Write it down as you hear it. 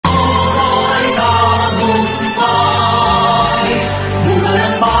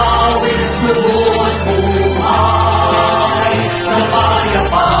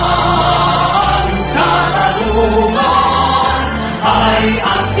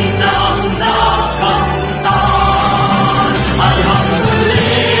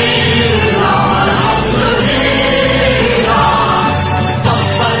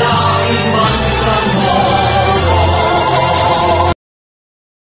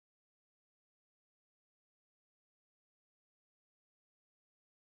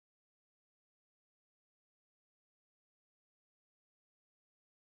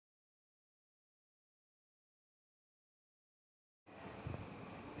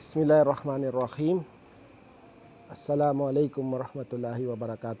Bismillahirrahmanirrahim. Assalamualaikum warahmatullahi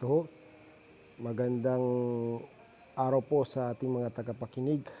wabarakatuh. Magandang araw po sa ating mga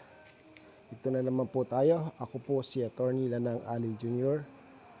tagapakinig. Ito na naman po tayo. Ako po si Attorney Lanang Ali Jr.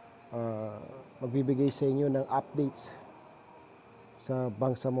 Magbibigay sa inyo ng updates sa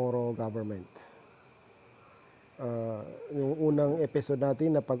Bangsamoro government. Yung unang episode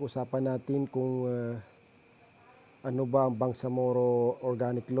natin, napag-usapan natin kung ano ba ang Bangsamoro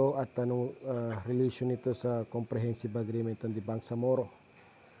Organic Law at anong relation nito sa Comprehensive Agreement on the Bangsamoro.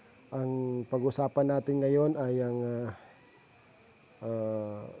 Ang pag-usapan natin ngayon ay ang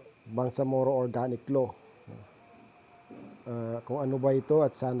Bangsamoro Organic Law. Kung ano ba ito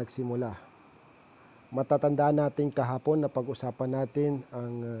at saan nagsimula. Matatandaan natin kahapon na pag-usapan natin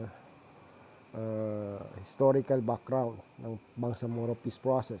ang historical background ng Bangsamoro Peace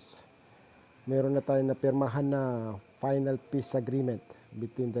Process. Meron na tayong napirmahan na final peace agreement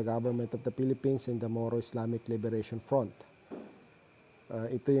between the Government of the Philippines and the Moro Islamic Liberation Front.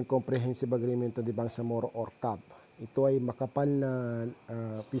 Ito yung Comprehensive Agreement on the Bangsamoro or CAB. Ito ay makapal na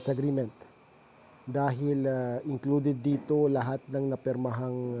peace agreement dahil included dito lahat ng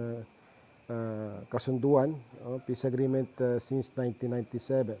napirmahang kasunduan, peace agreement since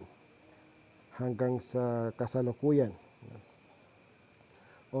 1997 hanggang sa kasalukuyan.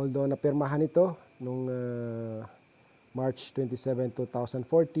 Although napirmahan ito noong March 27, 2014,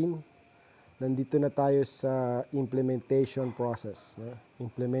 nandito na tayo sa implementation process,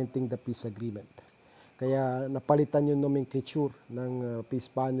 implementing the peace agreement. Kaya napalitan yung nomenclature ng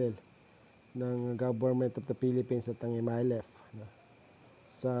peace panel ng Government of the Philippines at ng MILF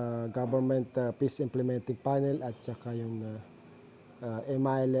sa Government Peace Implementing Panel at saka yung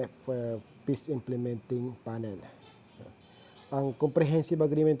MILF Peace Implementing Panel. Ang Comprehensive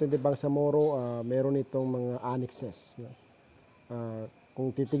Agreement on the Bangsamoro, meron itong mga annexes.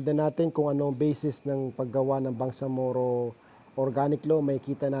 Kung titignan natin kung ano ang basis ng paggawa ng Bangsamoro Organic Law, may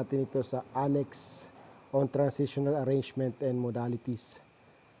kita natin ito sa Annex on Transitional Arrangement and Modalities.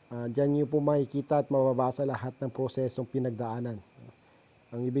 Diyan nyo po makikita at mababasa lahat ng prosesong pinagdaanan.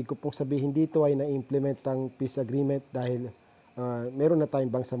 Ang ibig ko pong sabihin dito ay na-implement ang peace agreement dahil meron na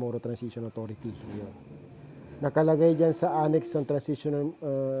tayong Bangsamoro Transition Authority. Yun. Nakalagay dyan sa Annex on Transitional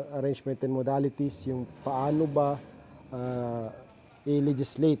Arrangement and Modalities yung paano ba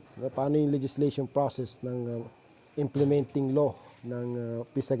i-legislate, paano yung legislation process ng implementing law ng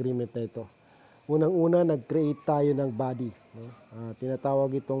peace agreement na ito. Unang-una, nag-create tayo ng body.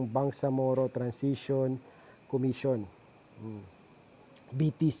 Tinatawag itong Bangsamoro Transition Commission,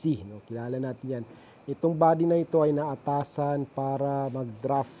 BTC. Kilala natin yan. Itong body na ito ay naatasan para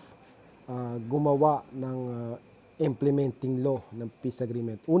mag-draft, gumawa ng implementing law ng peace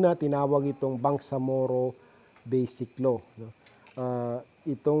agreement. Una, tinawag itong Bangsamoro Basic Law.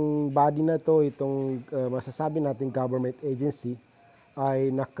 Itong body na to, itong masasabi natin government agency,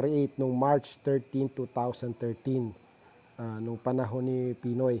 ay na-create noong March 13, 2013, nung panahon ni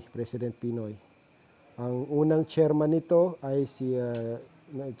Pinoy, President Pinoy. Ang unang chairman nito ay si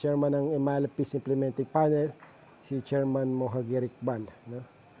chairman ng MILF Peace Implementing Panel, si Chairman Mohagirik Bal.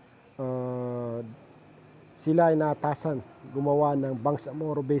 Sila ay naatasan gumawa ng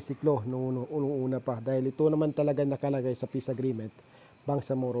Bangsamoro Basic Law nung una pa dahil ito naman talaga nakalagay sa peace agreement,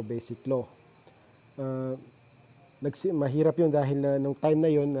 Bangsamoro Basic Law. Mahirap yun dahil nung time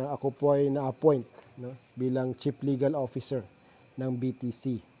na yun ako po ay na-appoint bilang Chief Legal Officer ng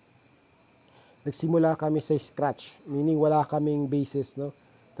BTC. Nagsimula kami sa scratch, meaning wala kaming basis,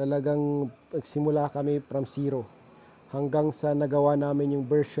 talagang nagsimula kami from zero hanggang sa nagawa namin yung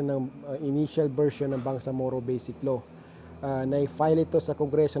version ng initial version ng Bangsamoro Basic Law. Na-file ito sa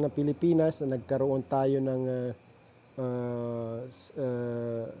Kongreso ng Pilipinas na nagkaroon tayo ng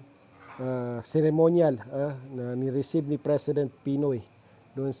ceremonial na ni-receive ni President Pinoy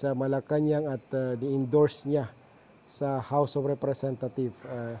doon sa Malacanang at ni-endorse niya sa House of Representatives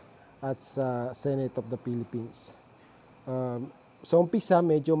at sa Senate of the Philippines. Sa umpisa,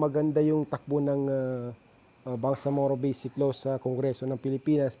 medyo maganda yung takbo ng Bangsamoro Basic Law sa Kongreso ng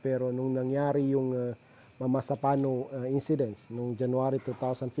Pilipinas, pero nung nangyari yung Mamasapano incidents noong January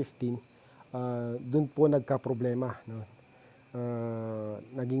 2015, dun po nagka-problema.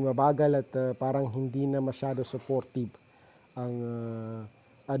 Naging mabagal at parang hindi na masyado supportive ang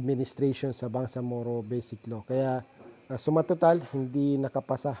administration sa Bangsamoro Basic Law. Kaya sumatotal, hindi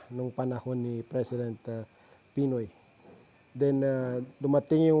nakapasa nung panahon ni President Pinoy. Then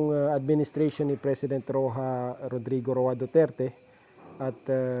dumating yung administration ni President Rodrigo Roa Duterte at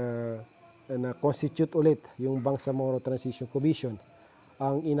na-constitute ulit yung Bangsamoro Transition Commission.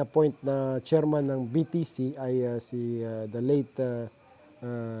 Ang inappoint na chairman ng BTC ay si the late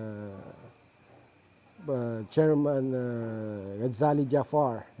uh, Chairman Ghazali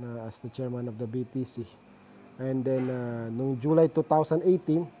Jafar as the chairman of the BTC. And then noong July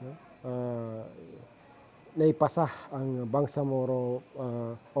 2018, naipasa ang Bangsamoro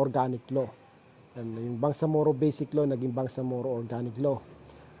Organic Law. And yung Bangsamoro Basic Law naging Bangsamoro Organic Law.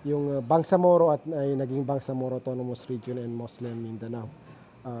 Yung Bangsamoro ay naging Bangsamoro Autonomous Region and Muslim Mindanao.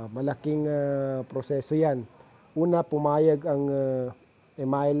 Malaking proseso yan. Una, pumayag ang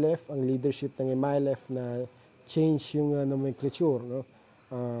MILF, ang leadership ng MILF na change yung nomenclature. No?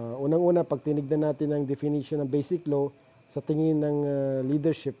 Unang-una, pag tinignan natin ang definition ng basic law, sa tingin ng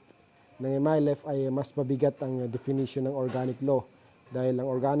leadership ng MILF ay mas mabigat ang definition ng organic law. Dahil ang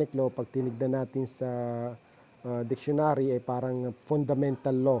organic law, pag tinignan natin sa dictionary ay parang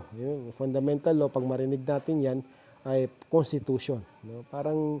fundamental law. Yung fundamental law, pag marinig natin yan, ay constitution. No?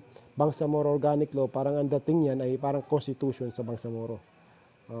 Parang Bangsamoro Organic Law, parang ang dating yan ay parang constitution sa Bangsamoro.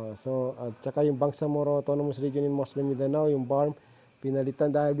 At saka yung Bangsamoro Autonomous Region in Muslim Mindanao, yung BARM,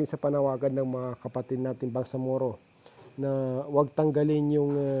 pinalitan dahil din sa panawagan ng mga kapatid natin Bangsamoro na huwag tanggalin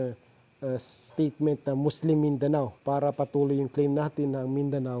yung statement na Muslim Mindanao para patuloy yung claim natin na ang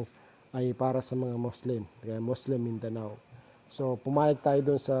Mindanao ay para sa mga Muslim, kaya Muslim Mindanao. So pumayag tayo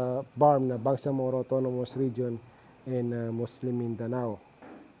doon sa BARM na Bangsamoro Autonomous Region in Muslim Mindanao.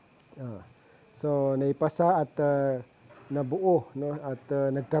 So naipasa at nabuo, no? At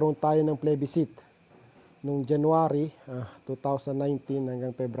nagkaroon tayo ng plebiscite noong January 2019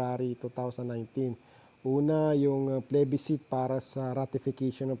 hanggang February 2019. Una yung plebiscite para sa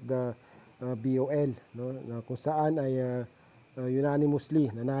ratification of the BOL, no? Na kung saan ay unanimously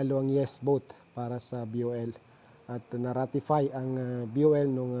nanalo ang yes vote para sa BOL at na-ratify ang BOL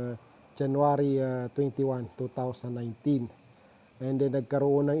noong January 21, 2019. And then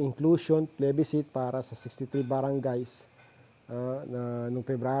nagkaroon ng inclusion plebiscite para sa 63 barangays noong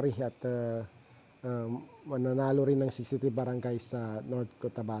February at mananalo rin ng 63 barangays sa North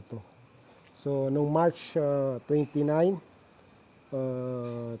Cotabato. So noong March 29,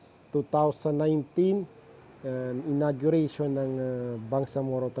 2019, inauguration ng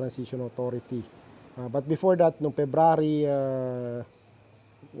Bangsamoro Transition Authority. But before that, noong February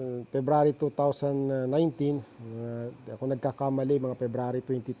 2019, ako nagkakamali, mga February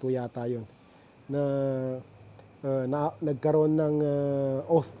 22 yata yun, na nagkaroon ng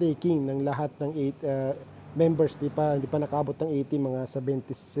oath-taking ng lahat ng members, hindi pa nakabot ng 80, mga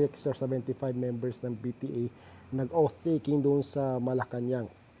 76 or 75 members ng BTA, nag-oath-taking doon sa Malacanang.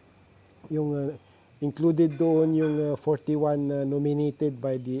 Yung included doon yung 41 nominated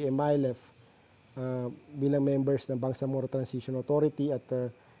by the MILF bilang members ng Bangsamoro Transition Authority at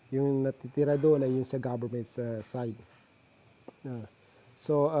yung natitira doon ay yung sa government side.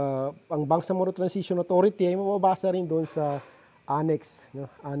 So, ang Bangsamoro Transition Authority ay mababasa rin doon sa annex, no?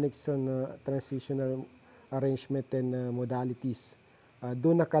 Annex on Transitional Arrangement and Modalities.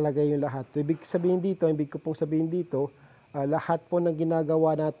 Doon nakalagay yung lahat. So, ibig ko pong sabihin dito, lahat po ng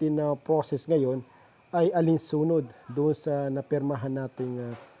ginagawa natin na process ngayon ay alinsunod doon sa napirmahan nating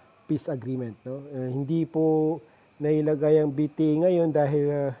peace agreement. No? Hindi po nailagay ang BTA ngayon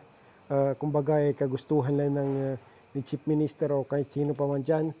dahil kumbaga kagustuhan lang ng Chief Minister o kahit sino pa man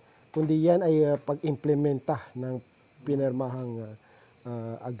dyan, kundi yan ay pag-implementa ng pinirmahang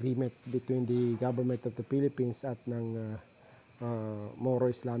agreement between the Government of the Philippines at ng Moro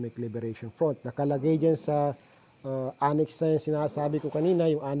Islamic Liberation Front. Nakalagay dyan sa annex na sinasabi ko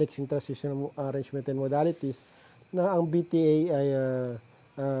kanina, yung annex in Transitional Arrangement and Modalities, na ang BTA ay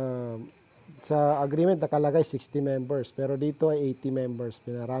sa agreement nakalagay 60 members, pero dito ay 80 members.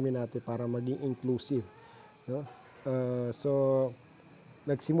 Pinarami natin para maging inclusive. No? So,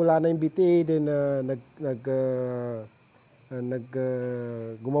 nagsimula na yung BTA, then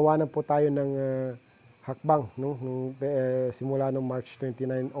gumawa na po tayo ng hakbang, no? Simula noong March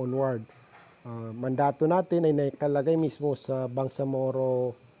 29 onward. Mandato natin ay nakalagay mismo sa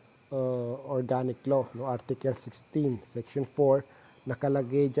Bangsamoro Organic Law, no? Article 16, Section 4,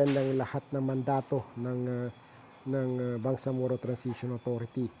 nakalagay dyan ng lahat ng mandato ng Bangsamoro Transition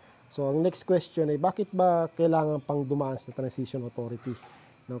Authority. So, ang next question ay bakit ba kailangan pang dumaan sa Transition Authority?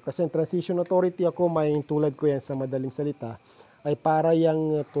 No? Kasi ang Transition Authority, ako may tulad ko yan sa madaling salita, ay para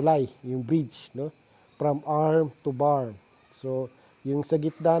yung tulay, yung bridge, no? From arm to barm. So, yung sa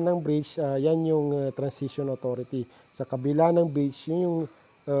gitna ng bridge, yan yung Transition Authority. Sa kabila ng bridge, yun yung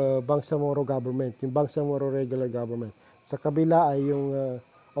Bangsamoro Government, yung Bangsamoro Regular Government. Sa kabila ay yung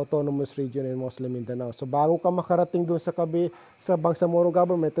Autonomous Region in Muslim Mindanao. So bago ka makarating doon sa Bangsamoro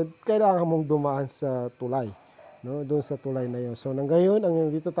Government, kailangan mong dumaan sa tulay, no? Doon sa tulay na yun. So ngayon,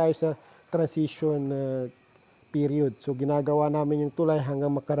 dito tayo sa transition period. So ginagawa namin yung tulay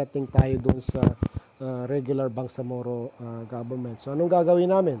hanggang makarating tayo doon sa regular Bangsamoro government. So anong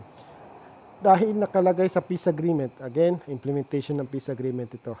gagawin namin? Dahil nakalagay sa peace agreement, again, implementation ng peace agreement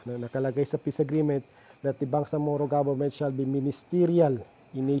ito, nakalagay sa peace agreement that the Bangsamoro government shall be ministerial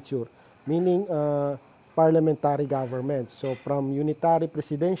in nature, meaning parliamentary government. So from unitary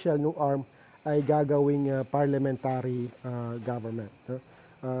presidential, yung arm ay gagawing parliamentary government.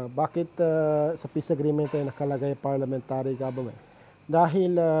 Bakit sa peace agreement ay nakalagay parliamentary government?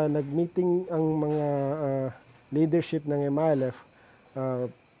 Dahil nag-meeting ang mga leadership ng MILF,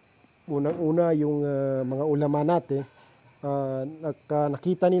 unang-una yung mga ulama natin,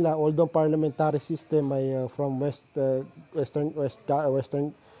 nakita nila although parliamentary system ay from western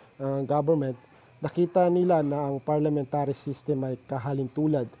government, nakita nila na ang parliamentary system ay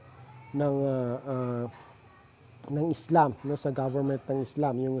kahalintulad ng Islam, no, sa government ng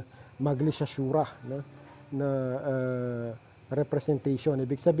Islam, yung Majlis Shura, no, na representation.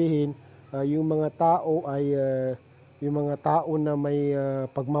 Ibig sabihin, yung mga tao ay yung mga tao na may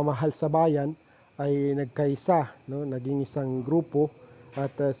pagmamahal sa bayan ay nagkaisa, no, naging isang grupo,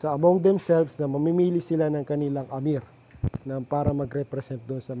 at sa among themselves na mamimili sila ng kanilang amir na para mag-represent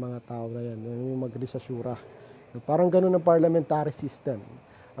doon sa mga tao na yan, yung Majlis Shura. Parang ganun ang parliamentary system.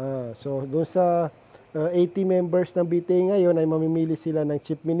 So doon sa 80 members ng BTA ngayon ay mamimili sila ng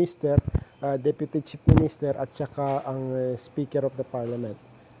chief minister, deputy chief minister, at saka ang speaker of the parliament.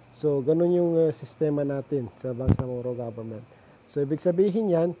 So ganun yung sistema natin sa Bangsamoro government. So ibig sabihin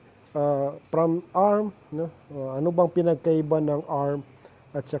yan, from arm, no, ano bang pinagkaiba ng arm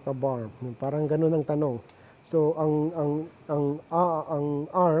at saka barm? Parang ganun ang tanong. So ang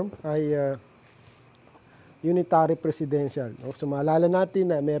arm ay unitary presidential. So maalala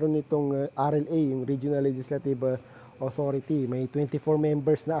natin na meron itong RLA, yung Regional Legislative Authority. May 24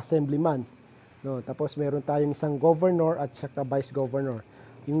 members na assemblyman. No, tapos meron tayong isang governor at saka vice governor.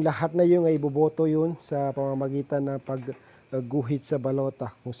 Yung lahat na yun ay iboboto yun sa pamamagitan ng pagguhit sa balota.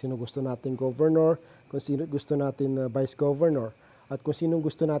 Kung sino gusto natin governor, kung sino gusto natin vice governor, at kung sino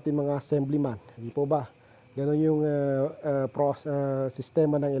gusto natin mga assemblyman. Hindi po ba? Ganon yung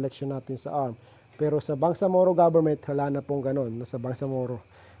sistema ng election natin sa ARM. Pero sa Bangsamoro government, wala na pong ganon, no, sa Bangsamoro.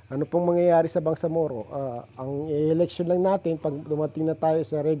 Ano pong mangyayari sa Bangsamoro? Ang election lang natin, pag dumating na tayo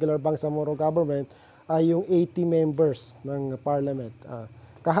sa regular Bangsamoro government, ay yung 80 members ng parliament.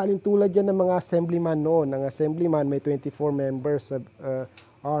 Kahalintulad yan ng mga assemblyman noon. Ang assemblyman may 24 members sa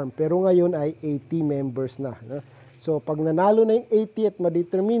ARM. Pero ngayon ay 80 members na. No? So pag nanalo na yung 80 at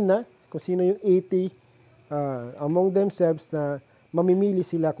ma-determine na kung sino yung 80 among themselves, na mamimili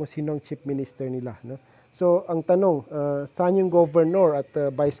sila kung sino ang chief minister nila. No? So ang tanong, saan yung governor at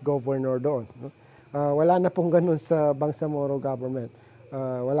vice governor doon? No? Wala na pong ganun sa Bangsamoro government.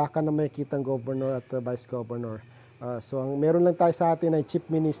 Wala ka na makikitang governor at vice governor. So ang meron lang tayo sa atin ay chief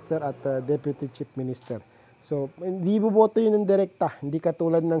minister at deputy chief minister. So hindi boboto yun ng direkta, hindi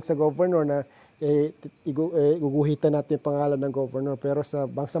katulad ng sa governor na iguguhitan natin yung pangalan ng governor, pero sa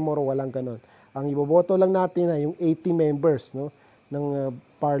Bangsamoro walang ganon. Ang iboboto lang natin ay yung 80 members, no, ng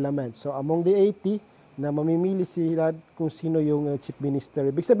parliament. So among the 80 na mamimili sila kung sino yung chief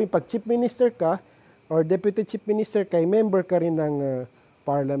minister. Ibig sabihin, pag chief minister ka or deputy chief minister ka, member ka rin ng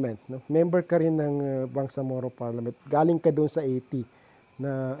parliament, no? Member ka rin ng Bangsamoro parliament. Galing ka doon sa 80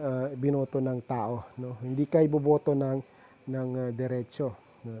 na binoto ng tao, no? Hindi ka iboboto ng diretso,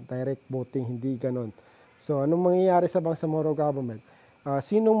 no? Direct voting, hindi ganon. So anong mangyayari sa Bangsamoro government?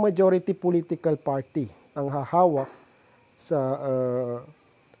 Sinong majority political party ang hahawak sa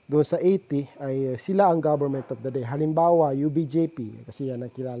doon sa 80 ay sila ang government of the day. Halimbawa, UBJP, kasi yan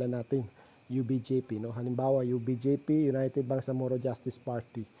ang kilala natin. UBJP, no? Halimbawa, UBJP, United Bangsamoro Justice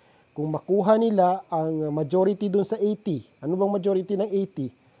Party. Kung makuha nila ang majority dun sa 80, ano bang majority ng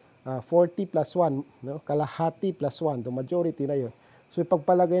 80? 40 plus 1, no? Kalahati plus 1, the majority na yun. So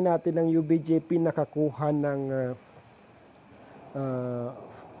ipagpalagay natin ng UBJP nakakuha ng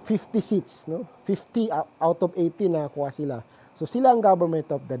 50 seats, no? 50 out of 80 nakakuha sila. So sila ang government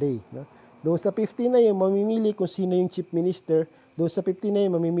of the day, no? Doon sa 50 na yun, mamimili kung sino yung chief minister. Doon sa 50 na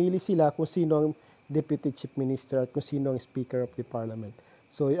yun, mamimili sila kung sino ang deputy chief minister at kung sino ang speaker of the parliament.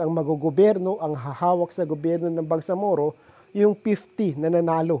 So ang magogoberno, ang hahawak sa gobyerno ng Bangsamoro, yung 50 na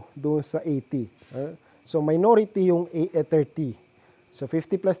nanalo doon sa 80. So minority yung 30. So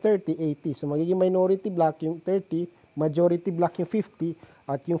 50 plus 30, 80. So magiging minority block yung 30, majority block yung 50,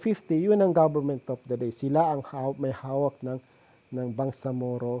 at yung 50, yun ang government of the day. Sila ang may hawak ng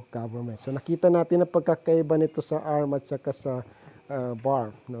Bangsamoro government. So nakita natin ang pagkakaiba nito sa ARM at saka sa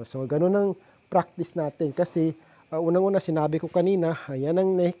BARM. No? So ganun ang practice natin kasi unang-una sinabi ko kanina, yan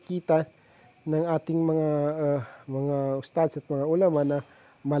ang nakikita ng ating mga ustads at mga ulama na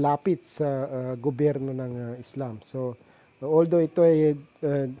malapit sa gobyerno ng Islam. So although ito ay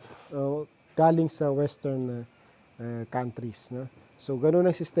galing sa western countries, no? So ganoon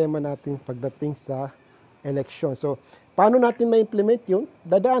ang sistema natin pagdating sa election. So paano natin ma-implement yun?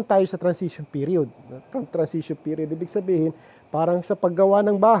 Dadaan tayo sa transition period. No? Transition period, ibig sabihin, parang sa paggawa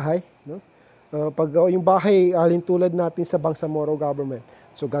ng bahay, no? Yung bahay, alin tulad natin sa Bangsamoro government.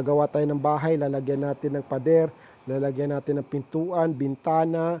 So gagawa tayo ng bahay, lalagyan natin ng pader, lalagyan natin ng pintuan,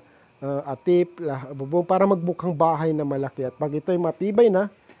 bintana, atip, bubong para magbukhang bahay na malaki. At pag ito ay matibay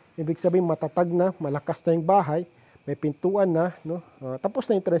na, ibig sabihin matatag na, malakas na yung bahay, may pintuan na, no? Tapos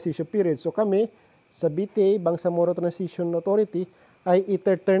na yung transition period. So kami, sa BTA, Bangsamoro Transition Authority, ay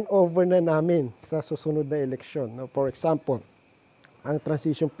iter-turn over na namin sa susunod na eleksyon. No? For example, ang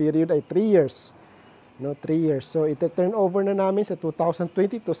transition period ay 3 years. No, 3 years. So, ito-turn over na namin sa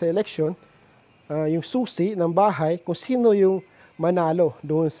 2022 sa election, yung susi ng bahay kung sino yung manalo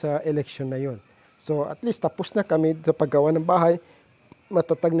doon sa election na yon. So, at least tapos na kami sa paggawa ng bahay.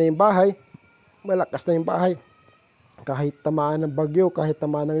 Matatag na yung bahay, malakas na yung bahay. Kahit tamaan ng bagyo, kahit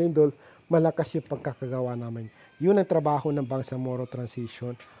tamaan ng lindol, malakas yung pagkakagawa namin. Yun ang trabaho ng Bangsamoro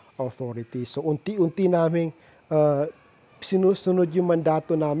Transition Authority. So, unti-unti namin sinusunod yung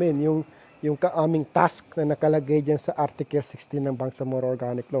mandato namin, yung aming task na nakalagay dyan sa Article 16 ng Bangsamoro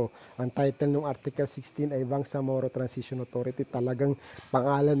Organic Law. Ang title ng Article 16 ay Bangsamoro Transition Authority, talagang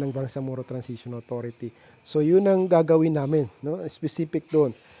pangalan ng Bangsamoro Transition Authority. So yun ang gagawin namin, no? Specific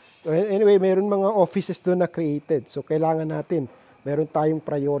doon. Anyway, meron mga offices doon na created. So kailangan natin, meron tayong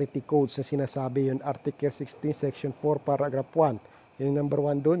priority codes na sinasabi yun, Article 16, Section 4, Paragraph 1. Yung number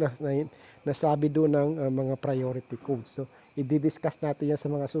 1 doon, nasabi doon ng mga priority codes. So, i-discuss natin yan sa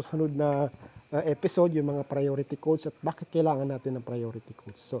mga susunod na episode, yung mga priority codes at bakit kailangan natin ng priority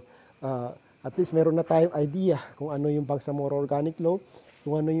codes. So, at least meron na tayong idea kung ano yung Bangsamoro Organic Law,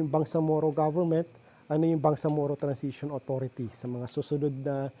 kung ano yung Bangsamoro Government, ano yung Bangsamoro Transition Authority. Sa mga susunod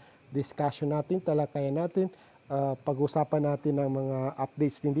na discussion natin, talakayan natin, pag-usapan natin ng mga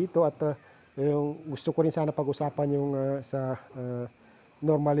updates din dito at yung gusto ko rin sana pag-usapan yung sa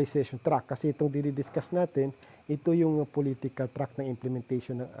normalization track kasi itong dinidiscuss natin, ito yung political track ng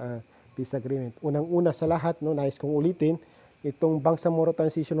implementation ng peace agreement. Unang-una sa lahat, no, nais kong ulitin, itong Bangsamoro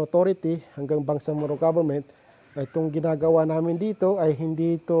Transition Authority hanggang Bangsamoro Government, itong ginagawa namin dito ay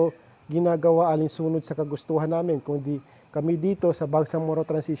hindi ito ginagawa alinsunod sa kagustuhan namin, kundi kami dito sa Bangsamoro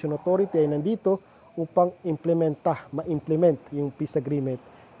Transition Authority ay nandito upang ma-implement yung peace agreement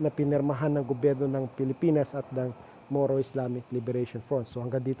na pinirmahan ng gobyerno ng Pilipinas at ng Moro Islamic Liberation Front. So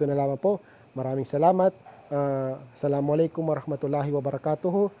hanggang dito na lamang po. Maraming salamat. Assalamualaikum warahmatullahi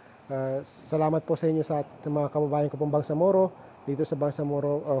wabarakatuh. Salamat po sa inyo sa mga kababayan ko pong Bangsamoro dito sa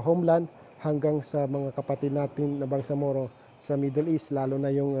Bangsamoro homeland hanggang sa mga kapatid natin na Bangsamoro sa Middle East, lalo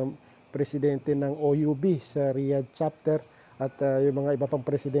na yung presidente ng OUB sa Riyadh chapter at yung mga iba pang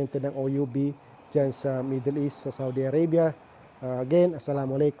presidente ng OUB dyan sa Middle East, sa Saudi Arabia. Again,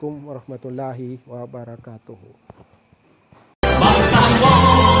 Assalamualaikum warahmatullahi wabarakatuh.